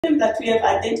that we have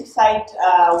identified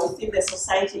within the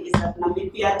society is that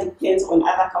Namibia depends on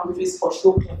other countries for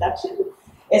shoe production.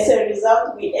 As a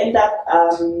result, we end up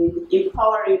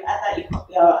empowering other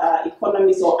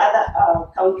economies or other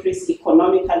countries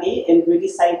economically and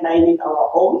really sidelining our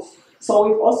own. So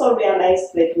we've also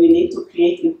realized that we need to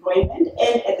create employment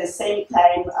and at the same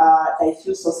time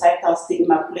diffuse societal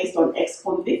stigma placed on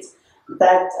ex-convicts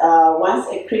that once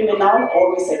a criminal,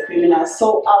 always a criminal.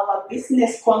 So our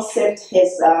business concept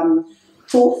has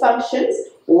two functions.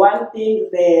 One being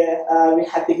the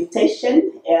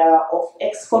rehabilitation of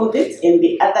ex-convicts, and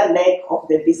the other leg of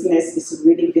the business is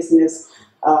really business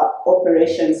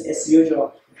operations as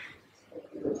usual.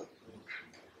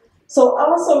 So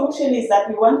our solution is that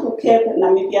we want to curb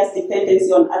Namibia's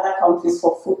dependency on other countries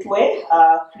for footwear,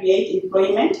 create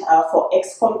employment for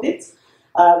ex-convicts,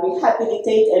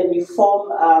 rehabilitate and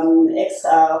reform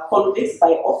ex-convicts by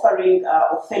offering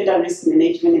offender risk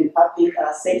management and public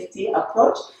safety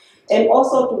approach, and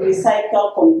also to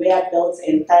recycle conveyor belts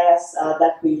and tires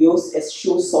that we use as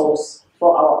shoe soles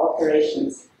for our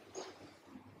operations.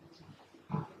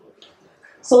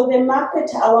 So the market,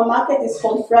 our market is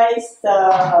comprised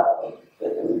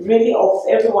really of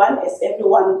everyone, as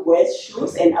everyone wears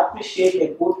shoes and appreciate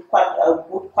a good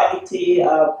quality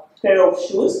pair of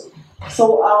shoes.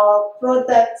 So our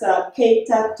products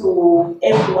cater to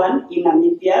everyone in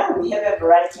Namibia. We have a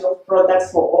variety of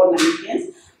products for all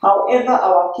Namibians. However,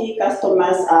 our key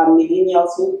customers are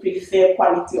millennials who prefer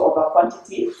quality over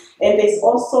quantity. And there's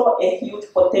also a huge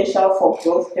potential for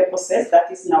growth purposes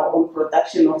that is now on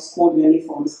production of school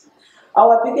uniforms.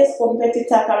 Our biggest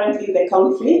competitor currently in the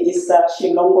country is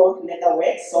Shilongo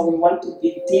Leatherworks. So we want to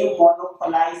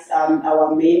demonopolize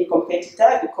our main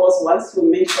competitor, because once you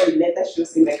mention leather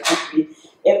shoes in the country,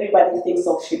 everybody thinks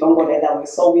of Shilongo Leatherworks.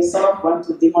 So we sort of want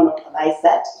to demonopolize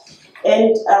that.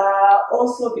 And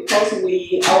also because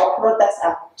our products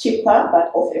are cheaper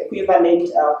but of equivalent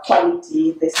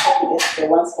quality, the same as the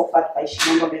ones offered by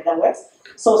Shilongo Leatherworks.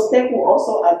 So STEC will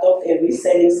also adopt a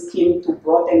reselling scheme to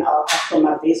broaden our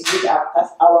customer base, which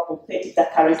our competitor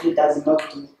currently does not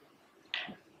do.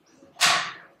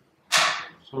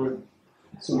 Sorry.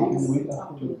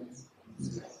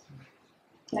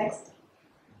 Next.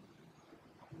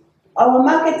 Our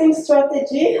marketing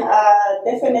strategy,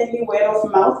 definitely word of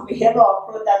mouth. We have our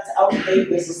products out there in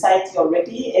the society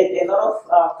already, and a lot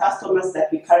of customers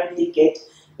that we currently get,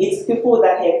 it's people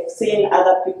that have seen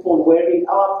other people wearing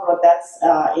our products,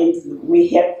 and we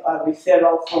have a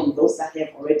referral from those that have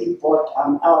already bought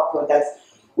our products.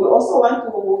 We also want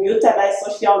to utilize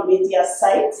social media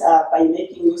sites by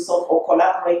making use of or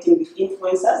collaborating with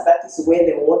influencers. That is where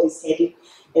the world is heading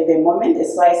at the moment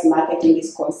as far as marketing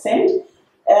is concerned.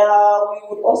 We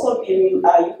would also be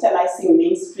utilizing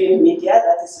mainstream media,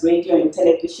 that is radio and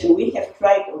television. We have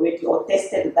tried already or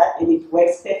tested that, and it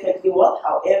works perfectly well.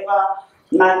 However,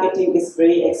 marketing is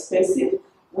very expensive.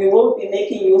 We will be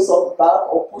making use of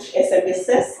bulk or push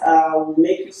SMSs. We'll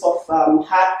make use of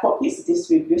hard copies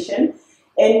distribution.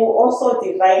 And we'll also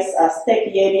devise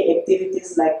STEC yearly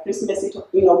activities like Christmas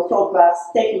in October,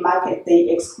 STEC Market Day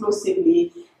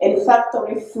exclusively, and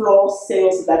factory floor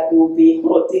sales that will be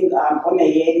holding on a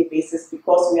yearly basis,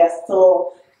 because we are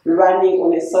still running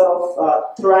on a sort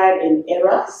of trial and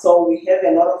error. So we have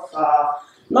a lot of,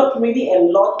 not really a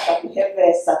lot, but we have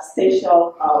a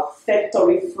substantial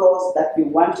factory floors that we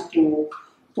want to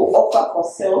offer for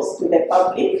sales to the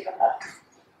public.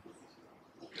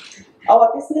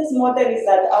 Our business model is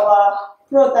that our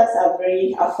products are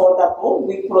very affordable.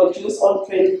 We produce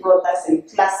on-trend products and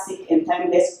classic and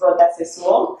timeless products as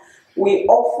well. We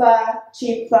offer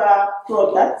cheaper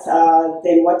products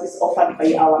than what is offered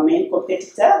by our main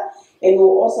competitor. And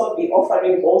we'll also be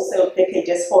offering wholesale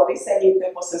packages for reselling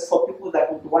purposes for people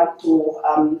that would want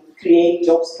to create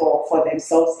jobs for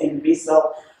themselves and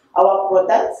resell our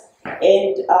products.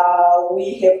 And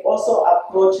we have also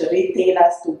approached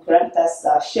retailers to grant us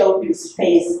shelving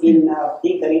space in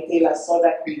big retailers so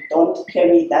that we don't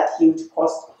carry that huge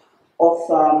cost of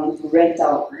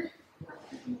rental.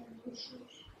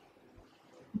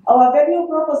 Our value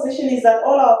proposition is that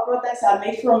all our products are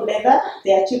made from leather.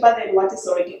 They are cheaper than what is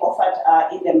already offered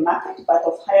in the market, but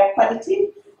of higher quality.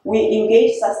 We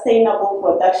engage sustainable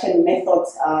production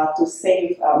methods to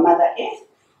save Mother Earth.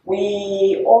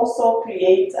 We also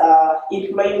create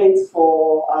employment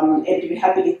for and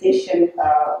rehabilitation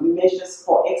measures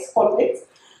for ex-convicts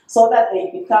so that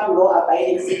they become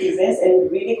law-abiding citizens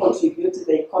and really contribute to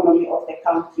the economy of the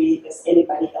country as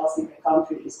anybody else in the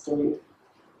country is doing.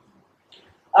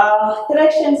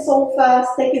 Traction so far,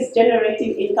 STEC is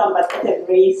generating income but at a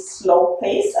very slow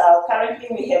pace. Currently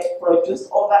we have produced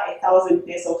over 1,000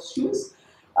 pairs of shoes.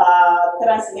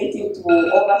 translating to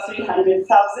over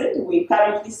 300,000. We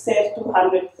currently serve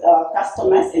 200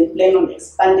 customers and plan on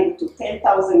expanding to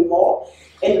 10,000 more,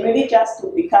 and really just to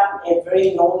become a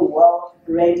very known well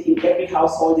brand in every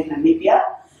household in Namibia.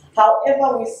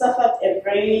 However, we suffered a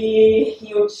very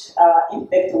huge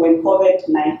impact when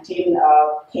COVID-19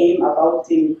 came about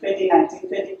in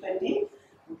 2019-2020.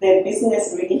 The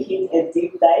business really hit a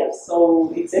deep dive,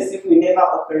 so it's as if we never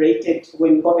operated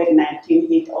when COVID-19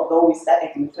 hit, although we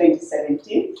started in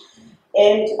 2017.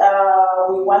 And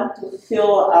we want to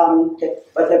fill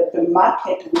the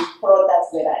market with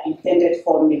products that are intended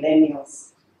for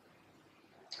millennials.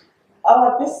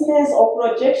 Our business or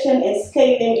projection and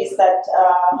scaling is that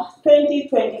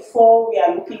 2024 we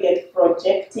are looking at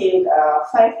projecting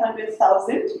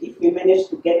 500,000 if we manage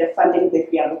to get the funding that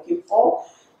we are looking for.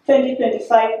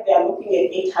 2025 we are looking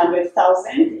at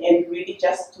 800,000, and really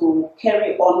just to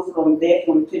carry on from there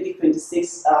from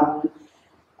 2026,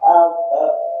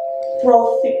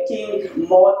 profiting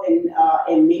more than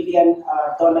 $1 million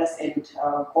and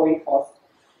going forth.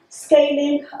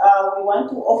 Scaling, we want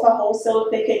to offer wholesale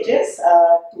packages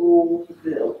to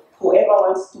whoever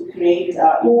wants to create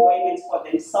employment for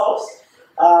themselves,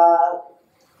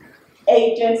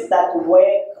 agents that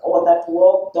work or that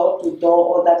walk door to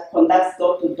door or that conduct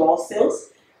door to door sales.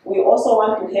 We also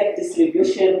want to have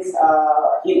distributions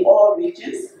in all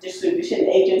regions, distribution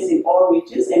agents in all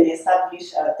regions, and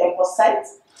establish depot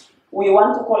sites. We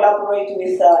want to collaborate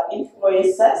with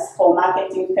influencers for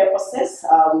marketing purposes.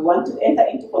 We want to enter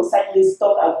into consignment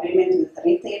stock agreement with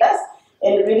retailers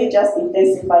and really just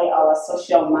intensify our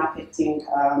social marketing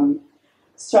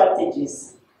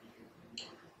strategies.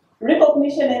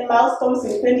 Recognition and milestones.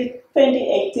 In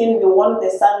 2018, we won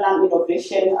the Sanlam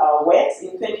Innovation Awards.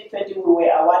 In 2020, we were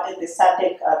awarded the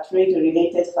STEC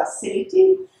Trade-Related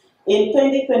Facility. In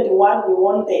 2021, we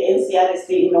won the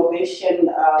NCRSD Innovation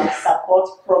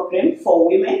Support Program for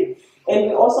Women, and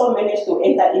we also managed to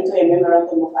enter into a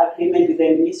memorandum of agreement with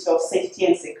the Ministry of Safety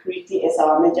and Security as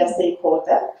our major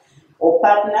stakeholder or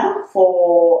partner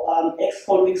for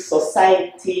ex-convict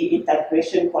society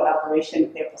integration collaboration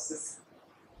purposes.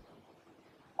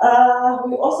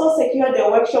 We also secured a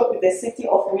workshop with the City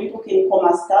of Windhoek in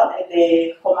Kommersdal at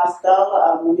the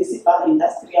Kommersdal Municipal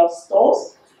Industrial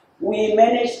Stores. We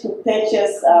managed to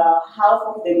purchase half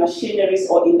of the machineries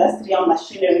or industrial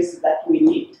machineries that we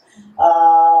need.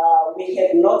 We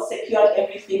have not secured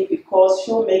everything because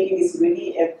shoemaking is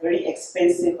really a very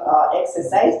expensive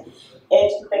exercise. And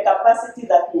to the capacity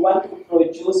that we want to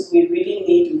produce, we really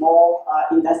need more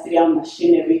industrial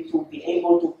machinery to be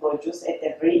able to produce at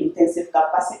a very intensive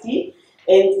capacity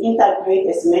and integrate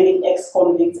as many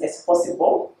ex-convicts as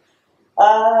possible.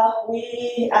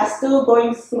 We are still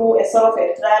going through a sort of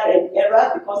a trial and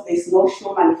error because there is no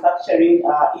shoe manufacturing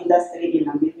industry in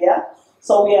Namibia.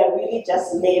 So we are really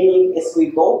just learning as we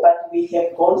go, but we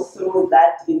have gone through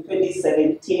that in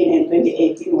 2017 and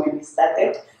 2018 when we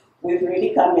started. We've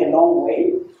really come a long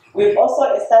way. We've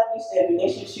also established a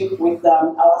relationship with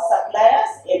our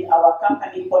suppliers, and our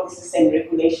company policies and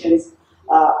regulations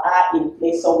are in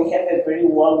place. So we have a very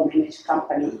well-managed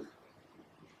company.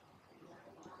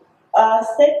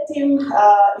 STEC team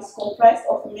is comprised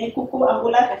of me, Kuku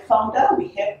Angula, the founder. We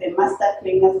have the master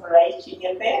trainer, Farai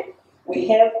Chinyepe. We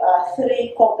have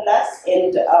 3 cobblers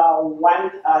and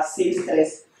 1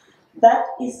 seamstress. That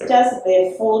is just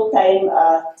the full-time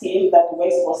team that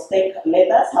works for STEC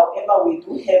Leathers. However, we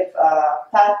do have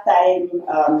part-time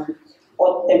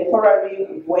or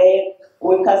temporary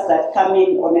workers that come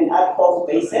in on an ad hoc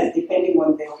basis, depending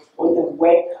on the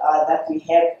work that we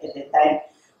have at the time.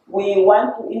 We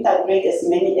want to integrate as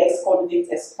many ex-convicts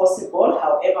as possible.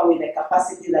 However, with the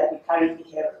capacity that we currently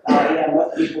have, we are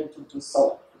not able to do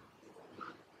so.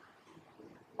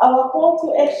 Our call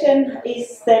to action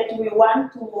is that we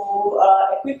want to,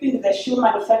 equipping the shoe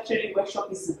manufacturing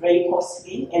workshop is very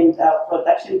costly, and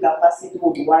production capacity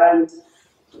would warrant,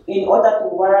 in order to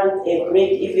warrant a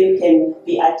break-even can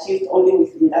be achieved only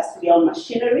with industrial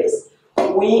machineries.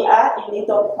 We are in need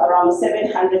of around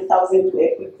 700,000 to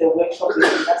equip the workshop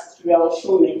with industrial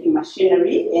shoemaking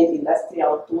machinery and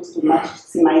industrial tools to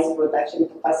maximize production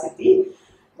capacity.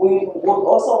 We would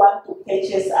also want to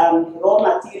purchase raw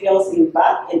materials in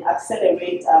bulk and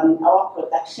accelerate our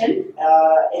production,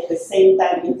 at the same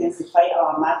time intensify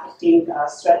our marketing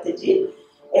strategy,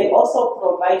 and also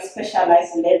provide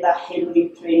specialized leather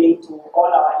handling training to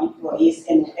all our employees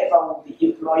and whoever will be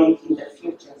employing in the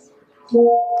future.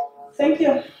 Thank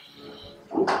you.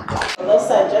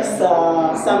 Those are just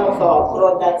some of our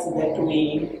products that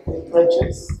we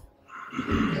produce.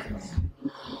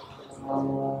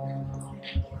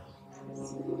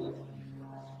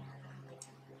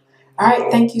 All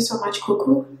right, thank you so much,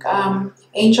 Kuku.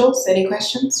 Angels, any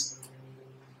questions?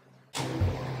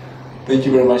 Thank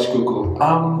you very much, Kuku.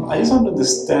 I just want to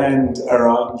understand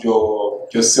around your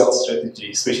sales strategy,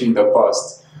 especially in the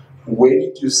past. Where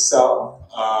did you sell,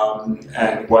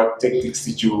 and what tactics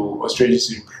did you or strategies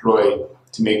did you employ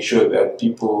to make sure that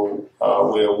people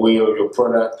were aware of your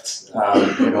product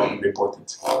and they bought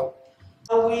it?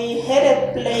 We had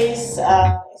a place,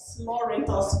 a small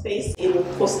rental space in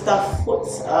Costa Foot.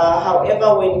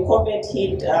 However, when COVID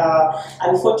hit,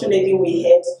 unfortunately, we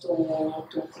had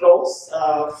to close,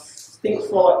 I think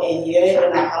for a year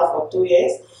and a half or 2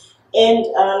 years. And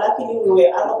luckily, we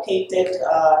were allocated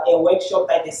a workshop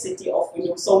by the city of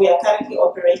Windhoek. So we are currently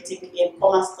operating in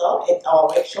Commercial at our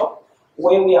workshop,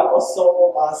 where we are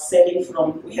also selling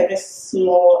from. We have a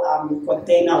small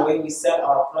container where we sell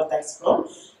our products from.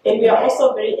 And we are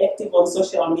also very active on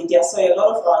social media. So a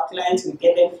lot of our clients, we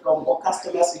get them from, or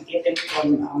customers, we get them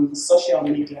from social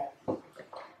media.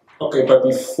 Okay, but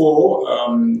before,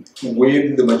 where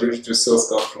did the majority of your sales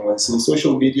come from? So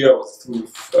social media was through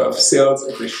sales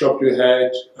at the shop you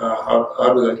had.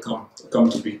 How did that come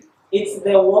to be? It's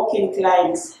the walk-in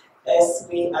clients, as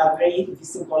we are very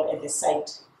visible at the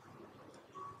site.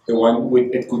 The one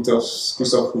with at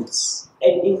Kusa Foods.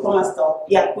 And in Commercial,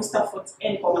 yeah, Costa Foods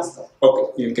and Commercial.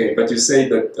 Okay, but you say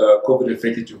that COVID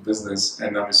affected your business,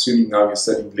 and I'm assuming now you're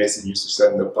selling less than you used to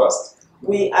sell in the past.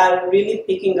 We are really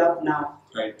picking up now.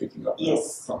 Are you picking up?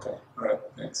 Yes. Now? Okay. All right.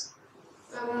 Thanks.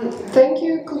 Thank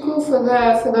you, Kuku, for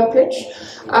the pitch.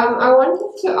 I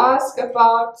wanted to ask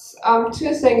about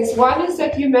two things. One is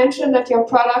that you mentioned that your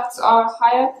products are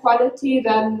higher quality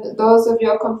than those of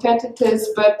your competitors,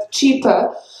 but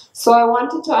cheaper. So I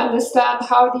wanted to understand,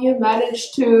 how do you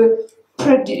manage to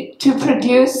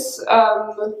produce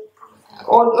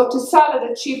or to sell at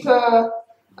a cheaper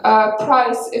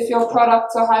price if your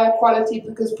products are higher quality,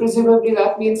 because presumably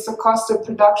that means the cost of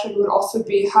production would also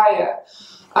be higher.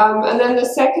 And then the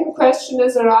second question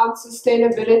is around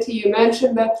sustainability. You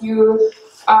mentioned that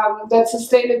that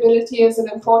sustainability is an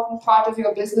important part of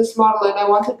your business model, and I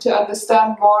wanted to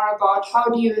understand more about how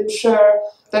do you ensure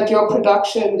that your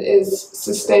production is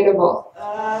sustainable.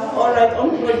 All right,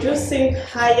 on producing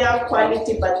higher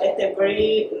quality but at a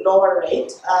very lower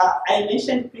rate, I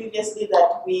mentioned previously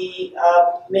that we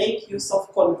make use of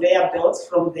conveyor belts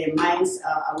from the mines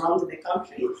around the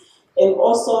country, and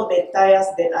also the tires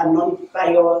that are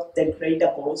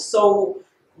non-biodegradable. So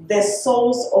the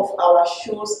soles of our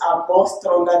shoes are more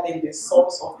stronger than the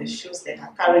soles of the shoes that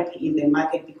are currently in the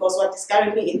market, because what is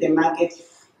currently in the market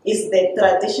is the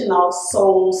traditional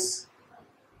soles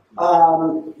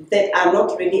that are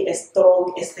not really as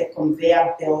strong as the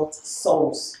conveyor belt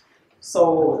soles.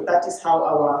 So that is how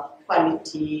our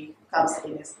quality comes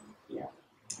in,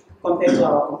 compared to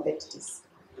our competitors.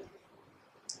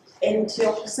 And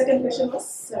your second question was,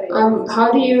 sorry.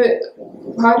 How do you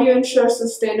ensure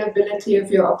sustainability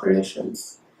of your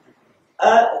operations?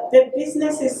 The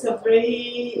business is a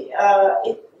very.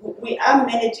 We are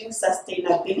managing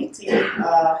sustainability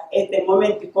at the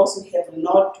moment, because we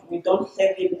don't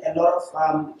have a lot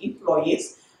of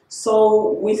employees.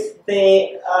 So with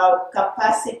the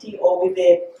capacity, or with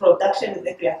the production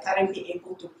that we are currently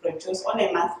able to produce on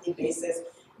a monthly basis,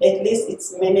 at least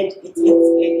it's managed.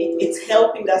 It's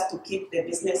helping us to keep the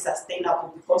business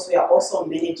sustainable, because we are also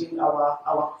managing our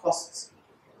costs.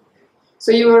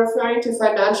 So you were referring to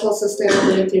financial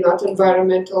sustainability, not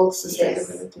environmental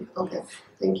sustainability. Yes. Okay,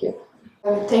 thank you.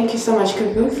 Thank you so much,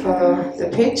 Kuku, for the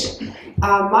pitch.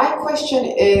 My question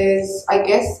is, I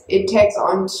guess it tags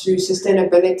on to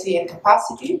sustainability and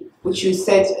capacity, which you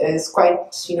said is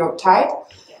quite tight.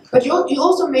 But you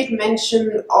also made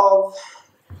mention of,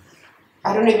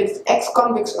 I don't know if it's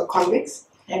ex-convicts or convicts.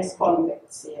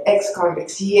 Ex-convicts, yes.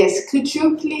 Ex-convicts, yes. Could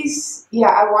you please,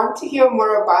 I want to hear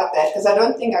more about that, because I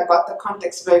don't think I got the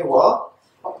context very well,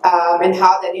 and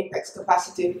how that impacts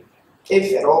capacity,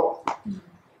 if at all.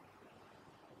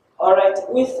 All right.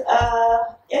 With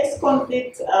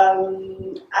ex-convicts,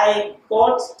 I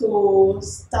got to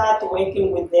start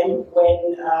working with them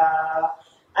when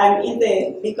I'm in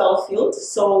the legal field.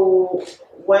 So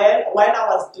while I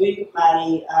was doing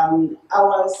my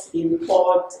hours in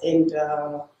court and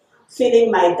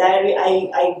filling my diary,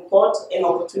 I got an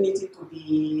opportunity to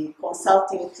be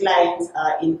consulting clients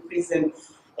in prison.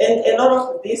 And a lot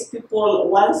of these people,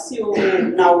 once you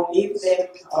now leave them,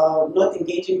 not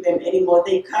engaging them anymore,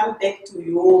 they come back to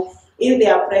you in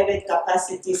their private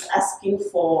capacities, asking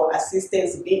for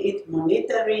assistance, be it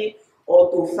monetary or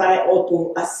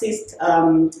to assist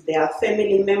their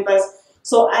family members.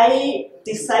 So I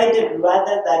decided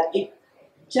rather that it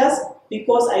just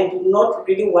because I do not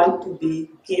really want to be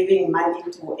giving money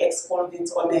to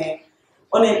ex-convicts on an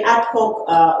ad hoc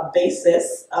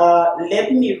basis.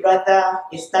 Let me rather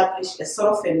establish a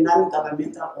sort of a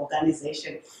non-governmental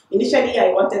organization. Initially, I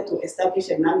wanted to establish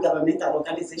a non-governmental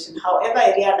organization. However,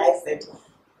 I realized that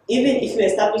even if you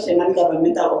establish a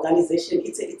non-governmental organization,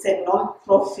 it's a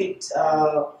non-profit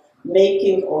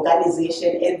making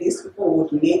organization, and these people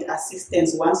would need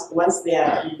assistance once they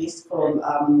are released from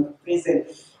prison.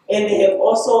 And they have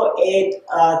also aired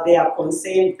their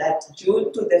concern that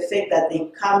due to the fact that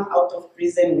they come out of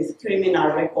prison with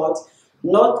criminal records,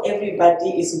 not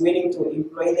everybody is willing to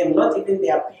employ them. Not even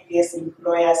their previous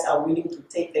employers are willing to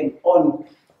take them on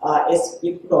as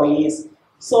employees.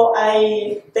 So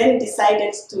I then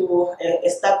decided to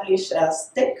establish a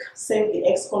STEC, Save the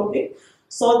Ex-Convict,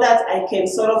 so that I can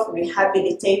sort of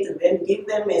rehabilitate them, give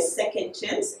them a second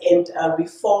chance, and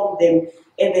reform them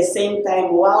at the same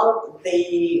time, while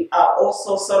they are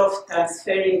also sort of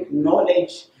transferring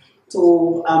knowledge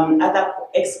to other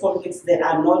ex-convicts that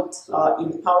are not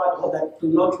empowered, or that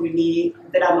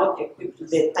are not equipped with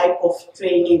the type of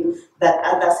training that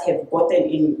others have gotten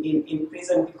in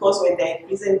prison. Because when they're in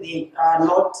prison, they are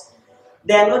not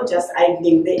just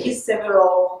idling. There is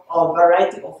several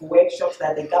variety of workshops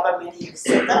that the government has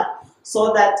set up,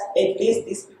 so that at least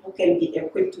these people can be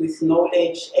equipped with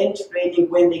knowledge and training.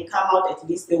 When they come out, at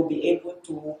least they will be able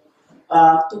to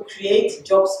create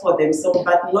jobs for themselves.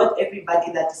 But not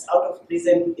everybody that is out of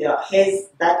prison has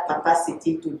that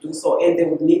capacity to do so, and they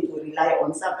would need to rely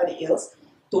on somebody else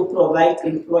to provide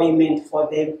employment for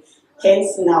them.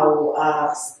 Hence now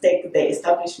STEC, the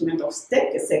establishment of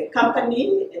STEC, is a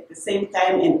company at the same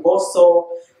time, and also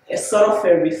a sort of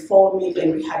a reforming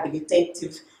and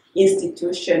rehabilitative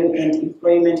institution and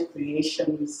employment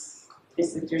creations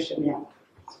institution. Yeah.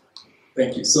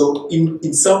 Thank you. So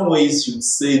in some ways, you'd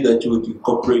say that you would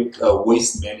incorporate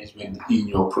waste management in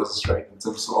your process, right? In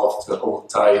terms of the old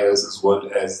tires as well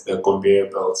as the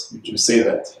conveyor belts. Would you say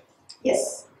that?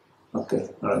 Yes. Okay.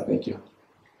 All right. Thank you.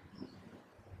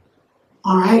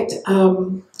 All right.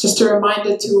 Just a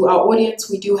reminder to our audience,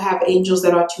 we do have angels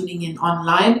that are tuning in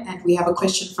online, and we have a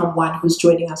question from one who's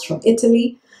joining us from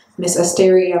Italy, Miss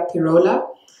Asteria Pirola.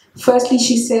 Firstly,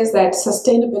 she says that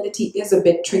sustainability is a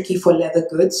bit tricky for leather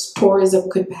goods. Tourism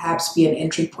could perhaps be an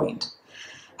entry point.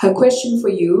 Her question for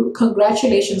you: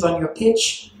 congratulations on your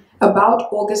pitch. About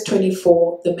August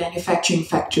 24, the manufacturing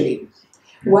factory.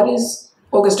 What is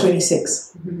August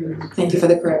 26? Thank you for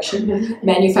the correction.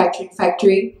 Manufacturing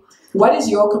factory. What is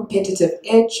your competitive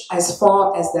edge as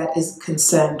far as that is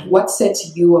concerned? What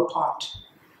sets you apart?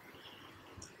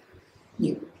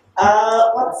 You.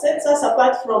 What sets us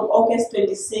apart from August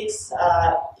 26 is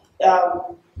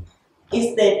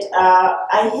that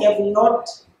I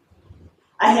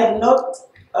have not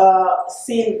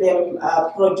seen them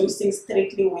producing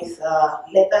strictly with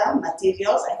leather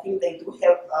materials. I think they do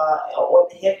have, or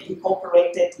they have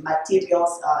incorporated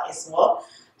materials as well.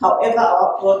 However,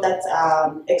 our products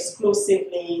are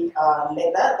exclusively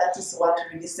leather. That is what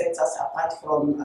really sets us apart from